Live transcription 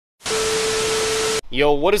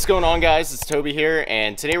Yo, what is going on, guys? It's Toby here,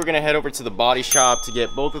 and today we're gonna head over to the body shop to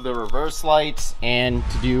get both of the reverse lights and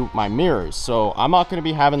to do my mirrors. So I'm not gonna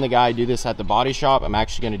be having the guy do this at the body shop. I'm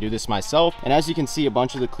actually gonna do this myself. And as you can see, a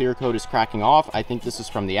bunch of the clear coat is cracking off. I think this is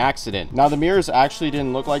from the accident. Now the mirrors actually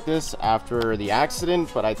didn't look like this after the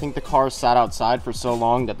accident, but I think the car sat outside for so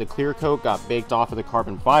long that the clear coat got baked off of the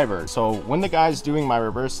carbon fiber. So when the guy's doing my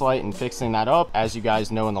reverse light and fixing that up, as you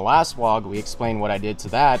guys know in the last vlog, we explained what I did to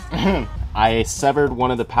that. I severed one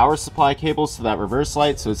of the power supply cables to that reverse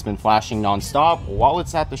light, so it's been flashing non-stop. While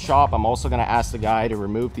it's at the shop, I'm also gonna ask the guy to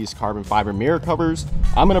remove these carbon fiber mirror covers.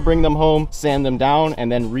 I'm gonna bring them home, sand them down, and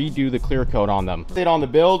then redo the clear coat on them. On the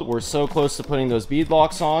build, we're so close to putting those bead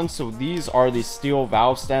locks on. So these are the steel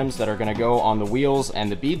valve stems that are gonna go on the wheels and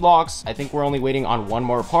the bead locks. I think we're only waiting on one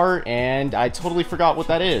more part, and I totally forgot what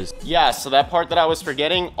that is. Yeah, so that part that I was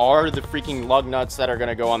forgetting are the freaking lug nuts that are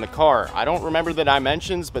gonna go on the car. I don't remember the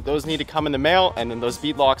dimensions, but those need to come in the mail, and then those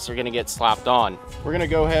bead locks are gonna get slapped on. We're gonna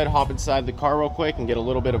go ahead, hop inside the car real quick and get a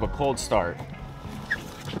little bit of a cold start.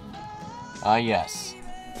 Yes.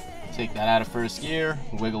 Take that out of first gear,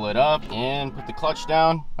 wiggle it up, and put the clutch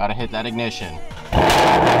down. Gotta hit that ignition.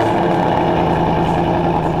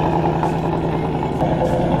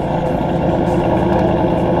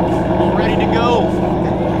 Ready to go.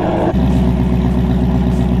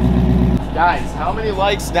 Guys, how many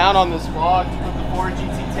likes down on this vlog to put the 4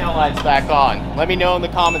 GT taillights back on? Let me know in the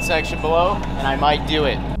comment section below, and I might do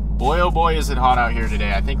it. Boy, oh boy, is it hot out here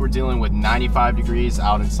today. I think we're dealing with 95 degrees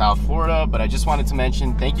out in South Florida, but I just wanted to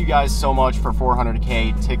mention, thank you guys so much for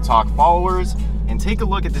 400K TikTok followers. And take a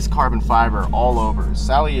look at this carbon fiber all over.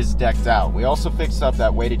 Sally is decked out. We also fixed up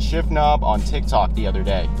that weighted shift knob on TikTok the other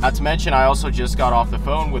day. Not to mention, I also just got off the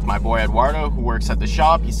phone with my boy Eduardo, who works at the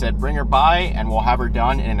shop. He said, bring her by and we'll have her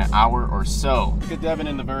done in an hour or so. Look at Devin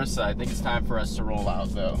in the Versa. I think it's time for us to roll out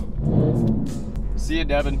though. See you,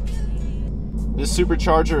 Devin. This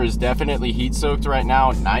Supercharger is definitely heat soaked right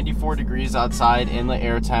now. 94 degrees outside, inlet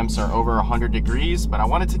air temps are over 100 degrees, but I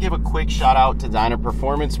wanted to give a quick shout out to Dyna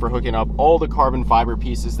Performance for hooking up all the carbon fiber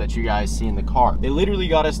pieces that you guys see in the car. They literally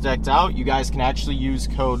got us decked out. You guys can actually use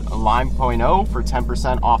code LIME.0 for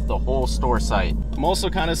 10% off the whole store site. I'm also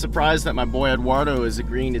kind of surprised that my boy Eduardo is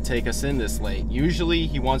agreeing to take us in this late. Usually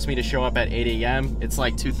he wants me to show up at 8 a.m. It's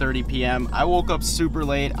like 2:30 p.m. I woke up super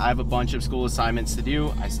late. I have a bunch of school assignments to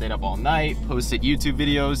do. I stayed up all night, posted YouTube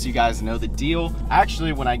videos. You guys know the deal.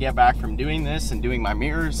 Actually, when I get back from doing this and doing my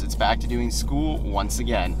mirrors, it's back to doing school once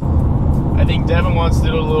again. I think Devin wants to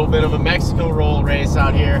do a little bit of a Mexico roll race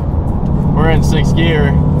out here. We're in 6th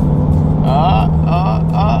gear. Oh.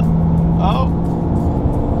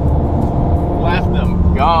 Left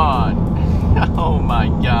them, gone. Oh my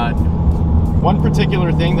God. One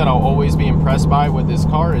particular thing that I'll always be impressed by with this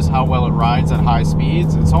car is how well it rides at high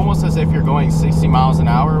speeds. It's almost as if you're going 60 miles an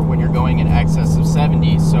hour when you're going in excess of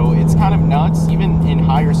 70. So it's kind of nuts, even in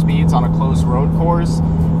higher speeds on a closed road course,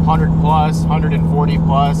 100 plus, 140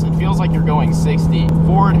 plus, it feels like you're going 60.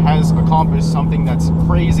 Ford has accomplished something that's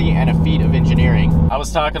crazy and a feat of engineering. I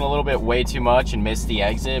was talking a little bit way too much and missed the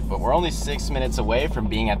exit, but we're only 6 minutes away from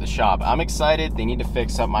being at the shop. I'm excited. They need to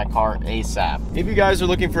fix up my car ASAP. If you guys are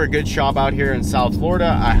looking for a good shop out here in South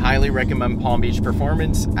Florida, I highly recommend Palm Beach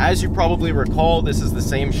Performance. As you probably recall, this is the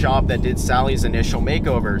same shop that did Sally's initial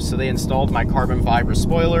makeover, so they installed my carbon fiber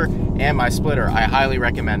spoiler and my splitter. I highly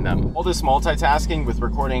recommend them. All this multitasking with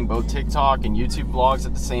recording both TikTok and YouTube vlogs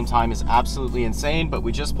at the same time is absolutely insane, but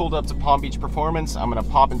we just pulled up to Palm Beach Performance. I'm gonna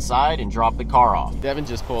pop inside and drop the car off. Devin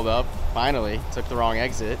just pulled up, finally, took the wrong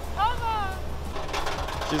exit.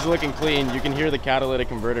 She's looking clean. You can hear the catalytic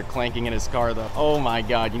converter clanking in his car though. Oh my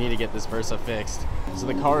God, you need to get this Versa fixed. So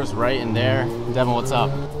the car is right in there. Devin, what's up?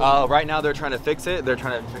 Right now they're trying to fix it. They're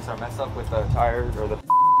trying to fix our mess up with the tires or the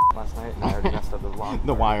last night, and I already messed up the vlog.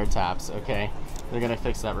 The wire taps, okay. They're gonna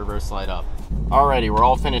fix that reverse light up. Alrighty, we're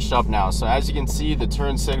all finished up now. So as you can see, the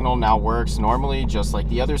turn signal now works normally, just like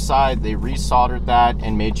the other side. They resoldered that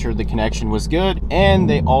and made sure the connection was good. And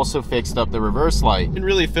they also fixed up the reverse light. Didn't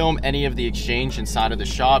really film any of the exchange inside of the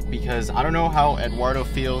shop because I don't know how Eduardo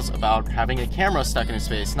feels about having a camera stuck in his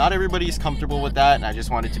face. Not everybody's comfortable with that, and I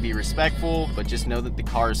just wanted to be respectful, but just know that the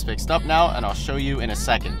car is fixed up now, and I'll show you in a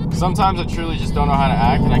second. Sometimes I truly just don't know how to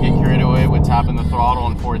act, and I get carried away with tapping the throttle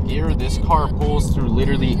in 4th gear. This car pulls through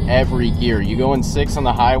literally every gear. You go in 6 on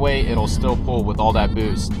the highway, it'll still pull with all that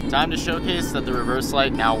boost. Time to showcase that the reverse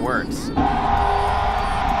light now works.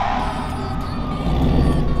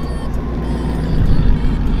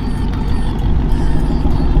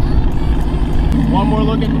 One more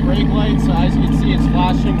more look at the brake lights. So as you can see, it's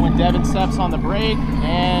flashing when Devin steps on the brake,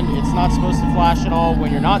 and it's not supposed to flash at all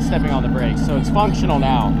when you're not stepping on the brake. So it's functional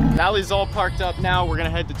now. Valley's all parked up now. We're gonna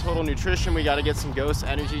head to Total Nutrition. We gotta get some Ghost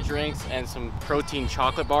energy drinks and some protein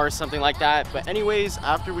chocolate bars, something like that. But anyways,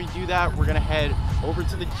 after we do that, we're gonna head over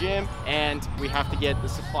to the gym, and we have to get the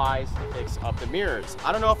supplies to fix up the mirrors.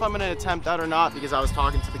 I don't know if I'm gonna attempt that or not, because I was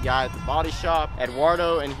talking to the guy at the body shop,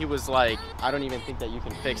 Eduardo, and he was like, I don't even think that you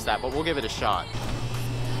can fix that, but we'll give it a shot.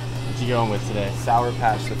 What you going with today? Sour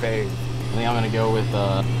Patch, the fade. I think I'm gonna go with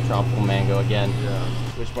tropical mango again. Yeah.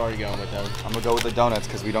 Which bar are you going with, Devin? I'm gonna go with the donuts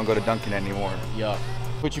because we don't go to Dunkin' anymore. Yeah.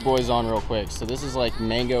 Put you boys on real quick. So this is like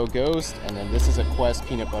Mango Ghost, and then this is a Quest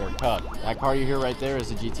Peanut Butter Cup. That car you hear right there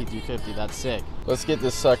is a GT350. That's sick. Let's get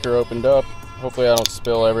this sucker opened up. Hopefully I don't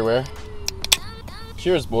spill everywhere.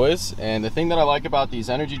 Cheers, boys. And the thing that I like about these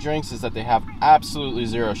energy drinks is that they have absolutely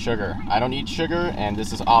zero sugar. I don't eat sugar, and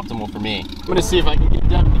this is optimal for me. I'm gonna see if I can get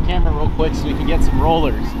down the camera real quick so we can get some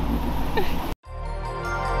rollers.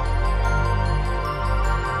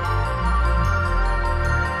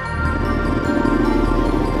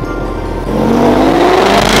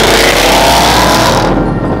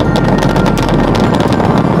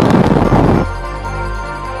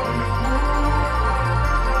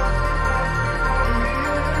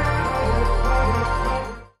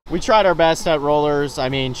 We tried our best at rollers. I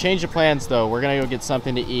mean, change of plans though. We're gonna go get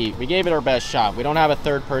something to eat. We gave it our best shot. We don't have a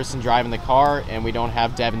third person driving the car, and we don't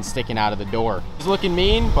have Devin sticking out of the door. He's looking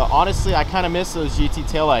mean, but honestly, I kind of miss those GT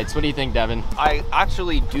taillights. What do you think, Devin? I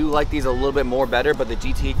actually do like these a little bit more better, but the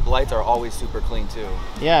GT lights are always super clean too.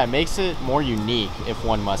 Yeah, it makes it more unique, if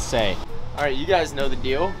one must say. All right, you guys know the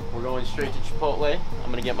deal. We're going straight to Chipotle. I'm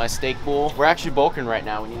gonna get my steak bowl. We're actually bulking right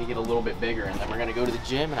now. We need to get a little bit bigger, and then we're gonna go to the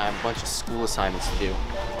gym, and I have a bunch of school assignments to do.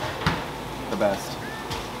 The best.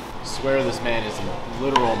 I swear this man is a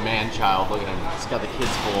literal man-child. Look at him. He's got the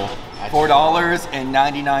kids' bowl.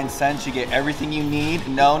 $4.99. You get everything you need.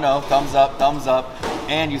 No, thumbs up.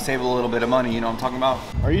 And you save a little bit of money, you know what I'm talking about?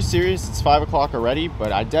 Are you serious? It's 5 o'clock already,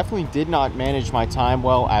 but I definitely did not manage my time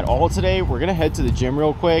well at all today. We're gonna head to the gym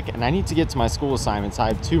real quick, and I need to get to my school assignments. I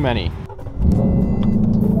have too many.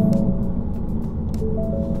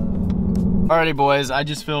 Alrighty boys, I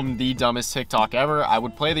just filmed the dumbest TikTok ever. I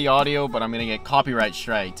would play the audio, but I'm gonna get copyright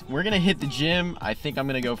striked. We're gonna hit the gym. I think I'm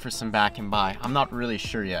gonna go for some back and by. I'm not really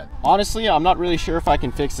sure yet. Honestly, I'm not really sure if I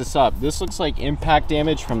can fix this up. This looks like impact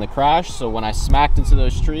damage from the crash, so when I smacked into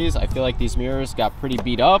those trees, I feel like these mirrors got pretty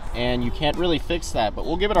beat up, and you can't really fix that, but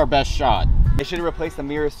we'll give it our best shot. They should have replaced the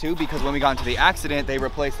mirrors too, because when we got into the accident, they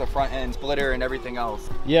replaced the front end splitter and everything else.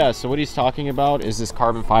 Yeah, so what he's talking about is this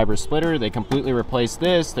carbon fiber splitter. They completely replaced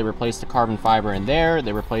this. They replaced the carbon fiber in there.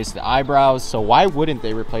 They replaced the eyebrows. So why wouldn't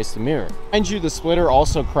they replace the mirror? Mind you, the splitter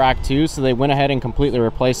also cracked too, so they went ahead and completely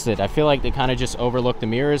replaced it. I feel like they kind of just overlooked the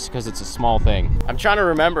mirrors because it's a small thing. I'm trying to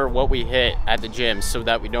remember what we hit at the gym so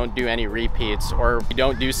that we don't do any repeats, or we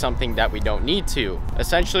don't do something that we don't need to.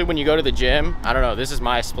 Essentially, when you go to the gym, I don't know, this is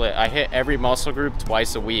my split. I hit every muscle group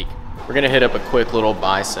twice a week. We're gonna hit up a quick little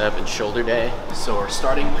bicep and shoulder day. So we're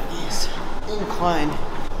starting with these incline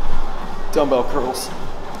dumbbell curls.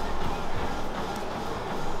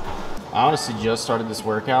 I honestly just started this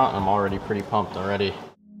workout, and I'm already pretty pumped already.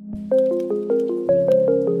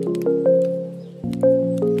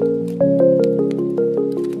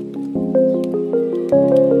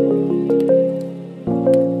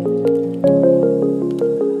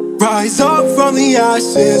 Rise up from the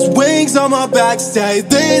ashes, wings on my back, stay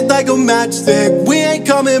lit like a matchstick. We ain't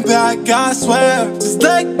coming back, I swear. Just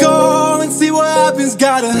let go and see what happens.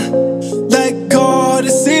 Gotta let go to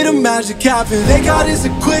see the magic happen. They got us a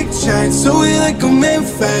quick change, so we like them in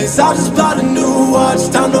phase. I just bought a new watch,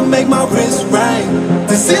 time to make my wrist ring.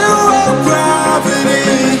 The zero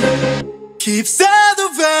gravity keeps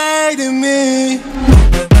elevating me.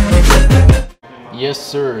 Yes,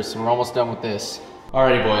 sir. So we're almost done with this.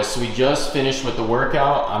 Alrighty boys, so we just finished with the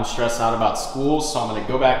workout. I'm stressed out about school, so I'm gonna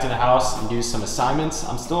go back to the house and do some assignments.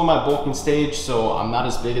 I'm still in my bulking stage, so I'm not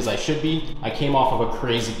as big as I should be. I came off of a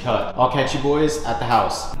crazy cut. I'll catch you boys at the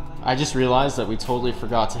house. I just realized that we totally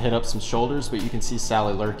forgot to hit up some shoulders, but you can see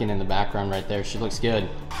Sally lurking in the background right there. She looks good.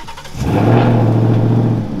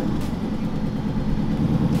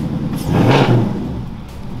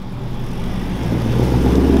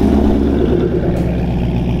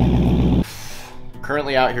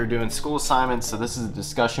 currently out here doing school assignments, so this is a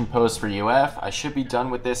discussion post for UF. I should be done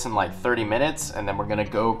with this in like 30 minutes, and then we're gonna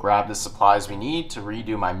go grab the supplies we need to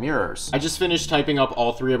redo my mirrors. I just finished typing up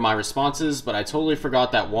all 3 of my responses, but I totally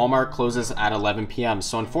forgot that Walmart closes at 11 p.m.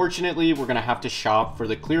 So unfortunately, we're gonna have to shop for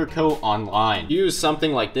the clear coat online. Use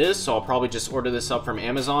something like this, so I'll probably just order this up from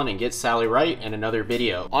Amazon and get Sally right in another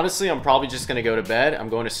video. Honestly, I'm probably just gonna go to bed. I'm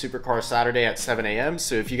going to Supercar Saturday at 7 a.m.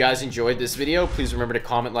 So if you guys enjoyed this video, please remember to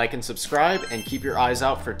comment, like, and subscribe, and keep your eyes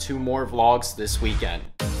out for 2 more vlogs this weekend.